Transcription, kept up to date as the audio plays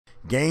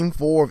Game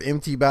 4 of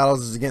MT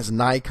Battles is against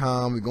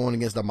Nycom. We're going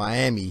against the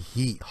Miami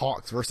Heat.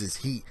 Hawks versus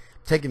Heat.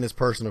 Taking this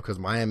personal because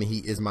Miami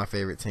Heat is my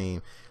favorite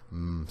team.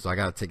 So I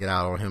got to take it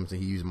out on him so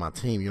he used my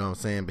team, you know what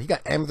I'm saying? But he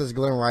got Amethyst,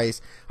 Glenn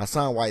Rice,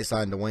 Hassan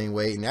Whiteside, and Dwayne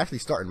Wade, and actually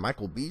starting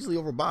Michael Beasley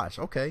over Bosh.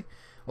 Okay,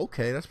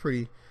 that's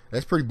pretty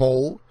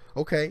bold.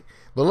 Okay,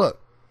 but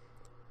look,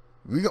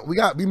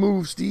 we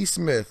moved Steve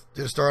Smith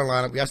to the starting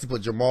lineup. We actually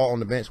put Jamal on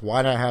the bench.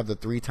 Why not have the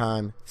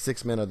 3-time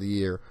 6th man of the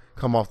year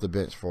come off the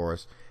bench for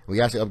us? We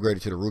actually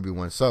upgraded to the Ruby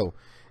one, so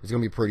it's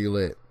gonna be pretty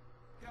lit.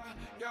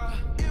 How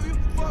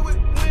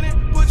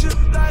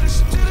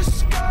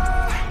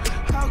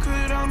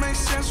could I make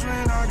sense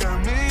when I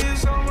got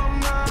millions on my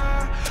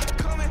mind?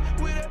 Coming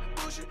with that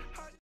bullshit.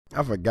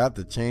 I forgot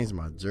to change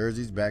my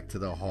jerseys back to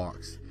the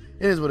Hawks.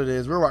 It is what it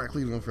is. We're rocking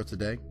Cleveland for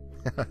today.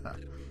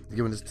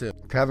 Giving this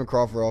tip. Kevin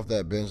Crawford off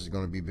that bench is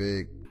going to be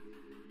big.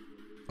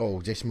 Oh,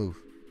 Jay Smooth.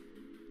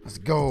 Let's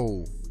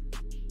go.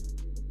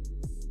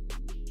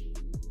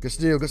 Good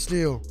steal, good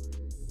steal.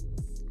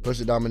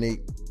 Push it,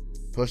 Dominique.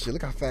 Push it.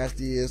 Look how fast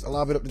he is. I'll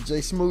lob it up to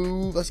Jay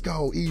Smooth. Let's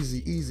go.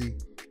 Easy, easy.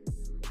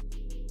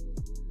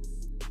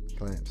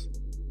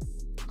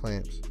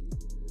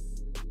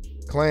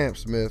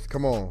 Clamps, Smith.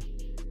 Come on.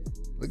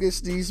 Look at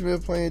Steve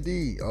Smith playing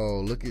D.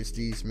 Oh, look at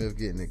Steve Smith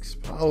getting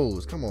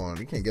exposed. Come on.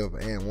 He can't give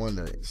up an and one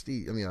to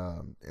Steve. I mean,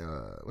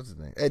 what's his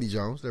name? Eddie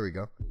Jones. There we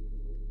go.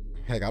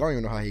 Heck, I don't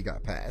even know how he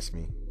got past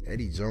me.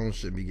 Eddie Jones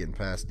shouldn't be getting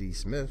past Steve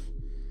Smith.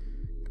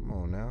 Come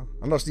on now.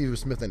 I know Steve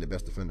Smith ain't the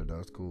best defender, though.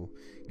 It's cool.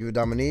 Give it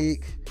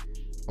Dominique.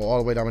 Oh, all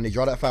the way Dominique.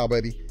 Draw that foul,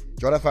 baby.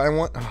 Draw that foul and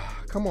one. Oh,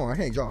 come on. I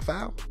can't draw a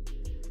foul.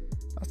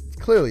 That's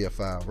clearly a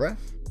foul, ref.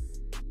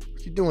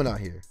 What you doing out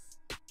here?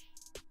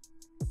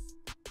 What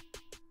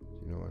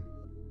you doing?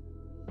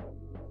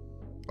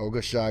 Oh,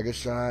 good shot, good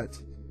shot.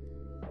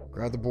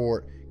 Grab the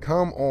board.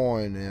 Come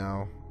on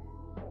now.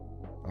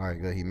 All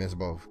right, good. He missed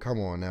both. Come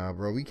on now,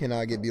 bro. We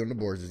cannot get beat on the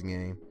boards this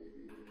game.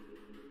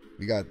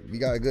 We got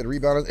good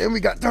rebounders, and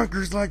we got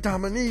dunkers like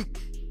Dominique.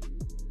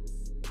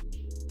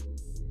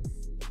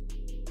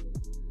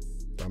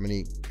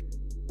 Dominique.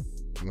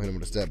 I'm gonna hit him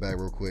with a step back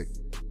real quick.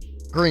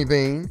 Green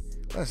bean.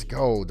 Let's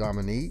go,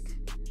 Dominique.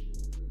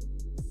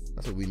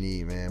 That's what we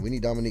need, man. We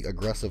need Dominique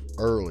aggressive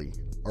early.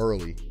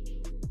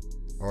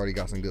 Already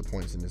got some good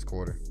points in this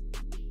quarter.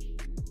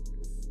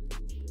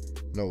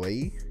 No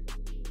way.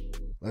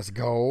 Let's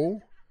go.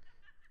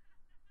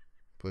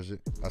 Push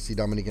it. I see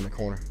Dominique in the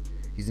corner.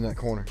 He's in that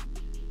corner.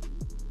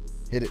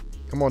 Hit it.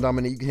 Come on,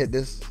 Dominique. You can hit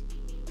this.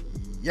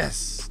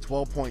 Yes.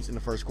 12 points in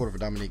the first quarter for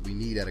Dominique. We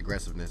need that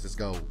aggressiveness. Let's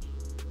go.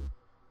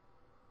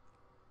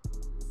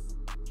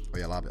 Oh,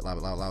 yeah. Lob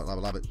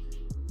it.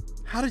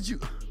 How did you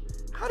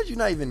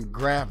not even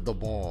grab the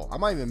ball?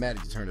 I'm not even mad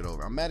at you turned it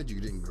over. I'm mad at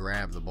you didn't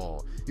grab the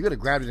ball. You could have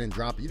grabbed it and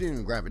dropped it. You didn't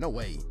even grab it. No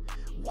way.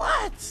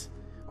 What?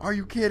 Are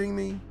you kidding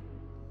me?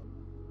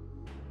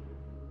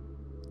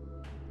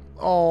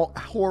 Oh,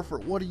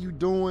 Horford, what are you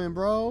doing,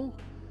 bro?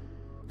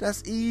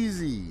 That's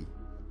easy.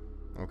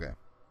 Okay.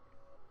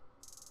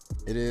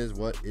 It is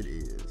what it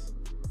is.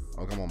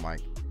 Oh, come on,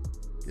 Mike.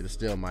 Get a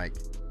steal, Mike.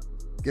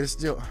 Get a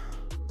steal.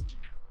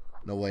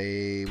 No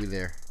way. We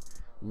there.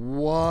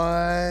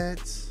 What?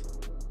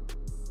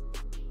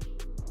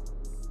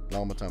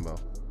 No Mutombo.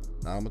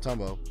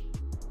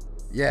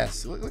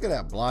 Yes. Look at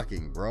that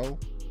blocking, bro.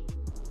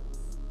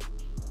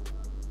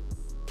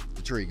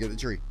 The tree. Get the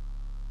tree.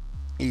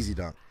 Easy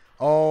dunk.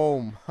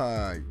 Oh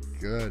my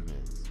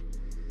goodness.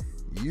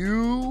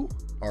 You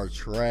are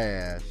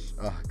trash.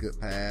 Good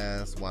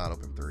pass. Wide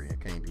open three. I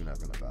can't do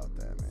nothing about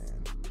that,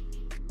 man.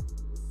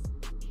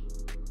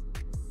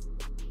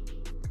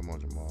 Come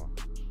on, Jamal.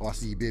 Oh, I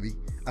see you, baby.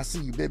 I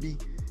see you, baby.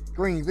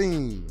 Green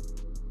bean.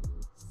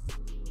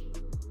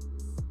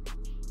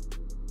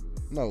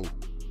 No.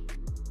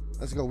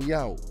 Let's go. We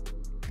out.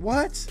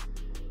 What?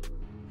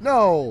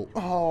 No.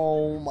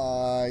 Oh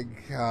my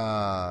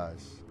gosh.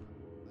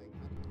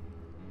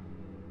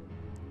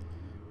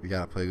 We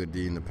gotta play good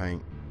D in the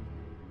paint.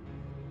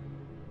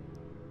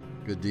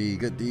 Good D.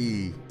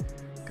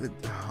 Good.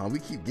 Oh, we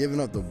keep giving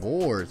up the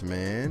boards,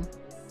 man.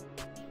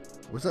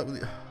 What's up with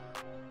the...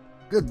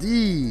 Good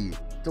D.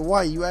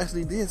 Dwight, you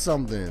actually did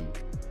something.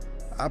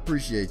 I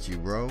appreciate you,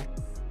 bro.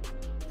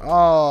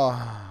 Oh,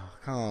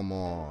 come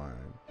on.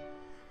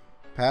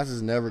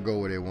 Passes never go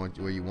where you want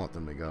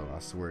them to go. I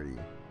swear to you.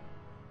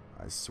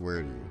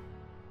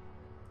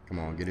 Come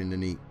on, get in the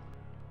knee.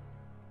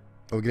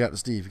 Oh, get out to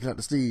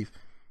Steve.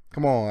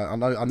 Come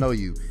on, I know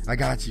you. I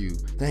got you.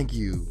 Thank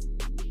you.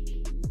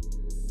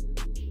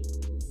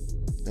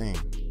 Dang.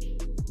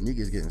 Nick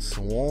is getting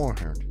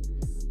swarmed.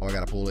 Oh, I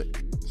gotta pull it.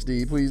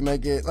 Steve, please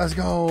make it. Let's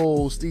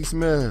go, Steve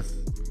Smith.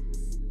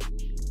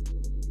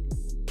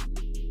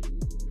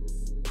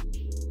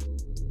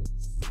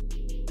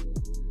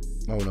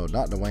 Oh no,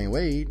 not Dwayne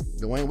Wade.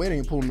 Dwayne Wade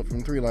ain't pulling up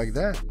from three like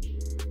that.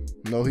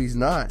 No, he's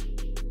not.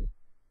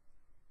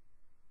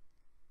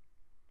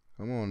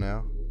 Come on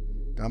now.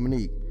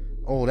 Dominique.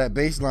 Oh, that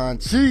baseline.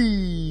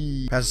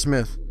 Gee. Pass to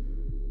Smith.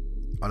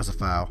 Oh, that's a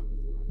foul.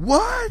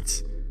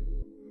 What?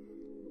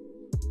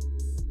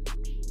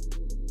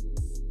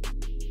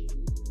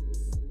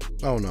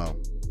 Oh no.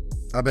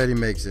 I bet he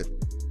makes it.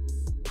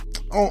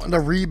 Oh, the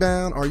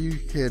rebound? Are you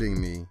kidding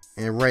me?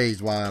 And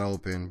Ray's wide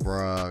open,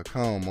 bruh.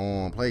 Come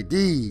on. Play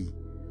D.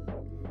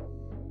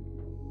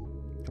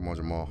 Come on,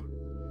 Jamal.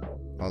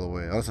 All the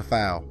way. Oh, that's a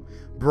foul.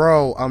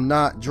 Bro, I'm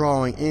not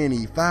drawing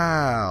any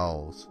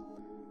fouls.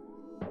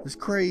 It's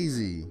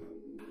crazy.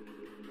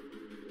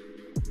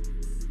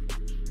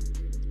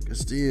 Good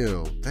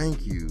steal.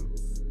 Thank you.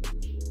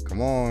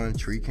 Come on.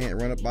 Tree can't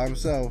run up by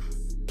himself.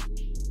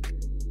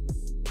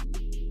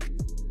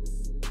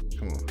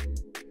 Come on.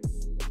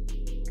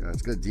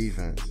 That's good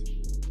defense.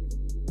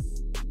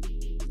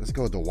 Let's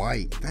go with the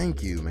white.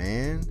 Thank you,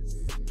 man.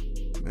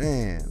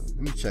 Man,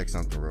 let me check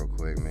something real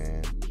quick,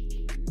 man.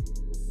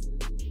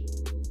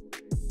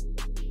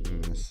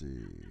 Let's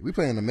see. We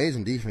playing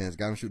amazing defense.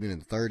 Got him shooting in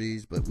the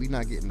 30s, but we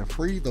not getting the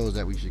free throws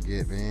that we should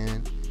get,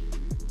 man.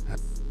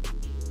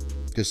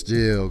 Good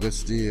steal. Good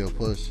steal.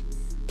 Push.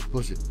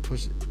 Push it.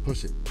 Push it.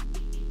 Push it.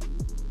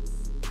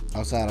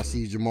 Outside, I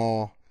see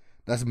Jamal.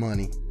 That's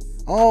money.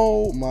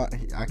 Oh, my.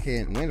 I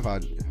can't win if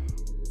I...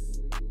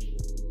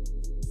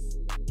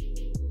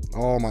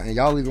 Oh, my. And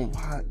y'all leaving...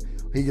 What?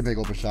 He can make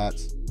open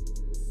shots.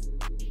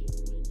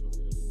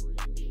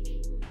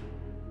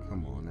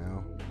 Come on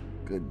now.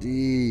 Good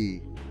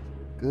D.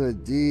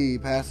 Good D.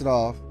 Pass it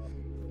off.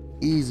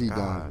 Easy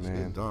dunk,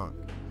 man. Good dunk.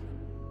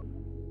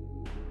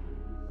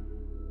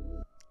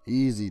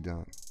 Easy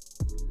dunk.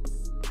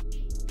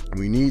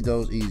 We need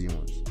those easy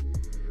ones.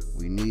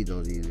 We need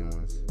those easy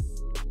ones.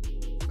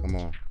 Come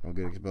on. Don't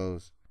get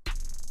exposed.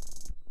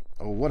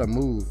 Oh, what a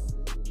move.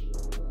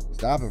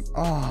 Stop him.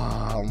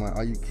 Oh, my.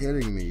 Are you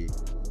kidding me?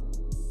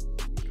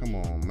 Come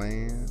on,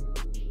 man.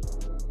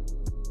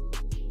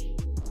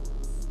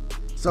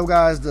 So,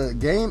 guys, the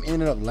game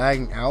ended up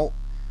lagging out.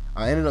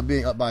 I ended up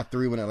being up by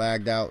 3 when it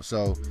lagged out.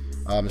 So,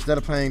 instead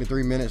of playing the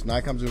 3 minutes,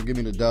 Nycoms will give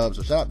me the dub.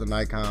 So, shout out to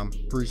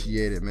Nycom.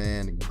 Appreciate it,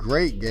 man.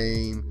 Great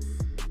game.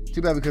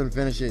 Too bad we couldn't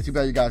finish it. Too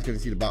bad you guys couldn't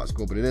see the box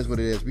score, but it is what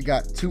it is. We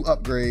got 2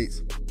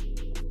 upgrades.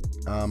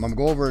 I'm going to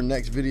go over the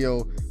next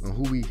video on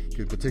who we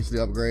could potentially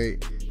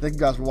upgrade. Thank you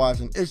guys for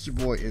watching. It's your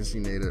boy, NC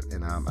Native,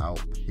 and I'm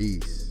out.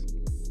 Peace.